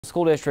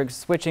School districts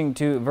switching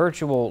to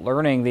virtual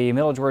learning. The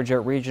Middle Georgia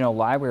Regional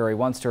Library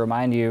wants to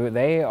remind you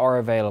they are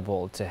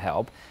available to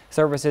help.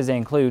 Services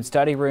include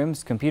study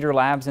rooms, computer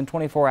labs, and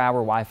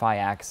 24-hour Wi-Fi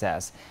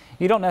access.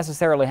 You don't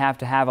necessarily have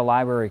to have a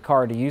library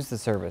card to use the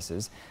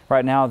services.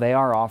 Right now, they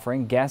are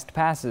offering guest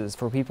passes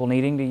for people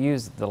needing to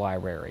use the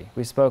library.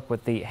 We spoke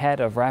with the head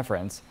of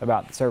reference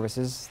about the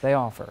services they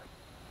offer.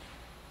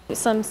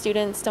 Some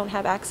students don't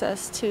have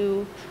access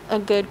to a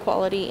good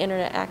quality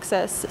internet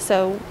access,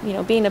 so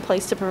being a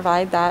place to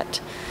provide that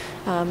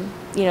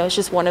is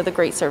just one of the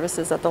great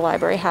services that the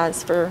library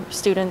has for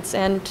students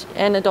and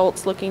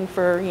adults looking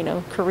for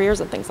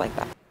careers and things like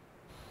that.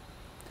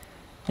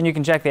 And you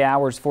can check the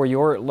hours for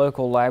your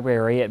local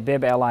library at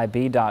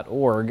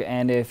bibb-county.org.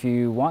 And if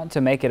you want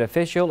to make it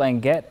official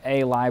and get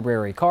a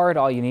library card,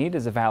 all you need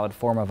is a valid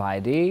form of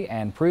ID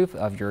and proof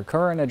of your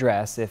current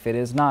address if it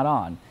is not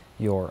on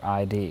your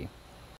ID.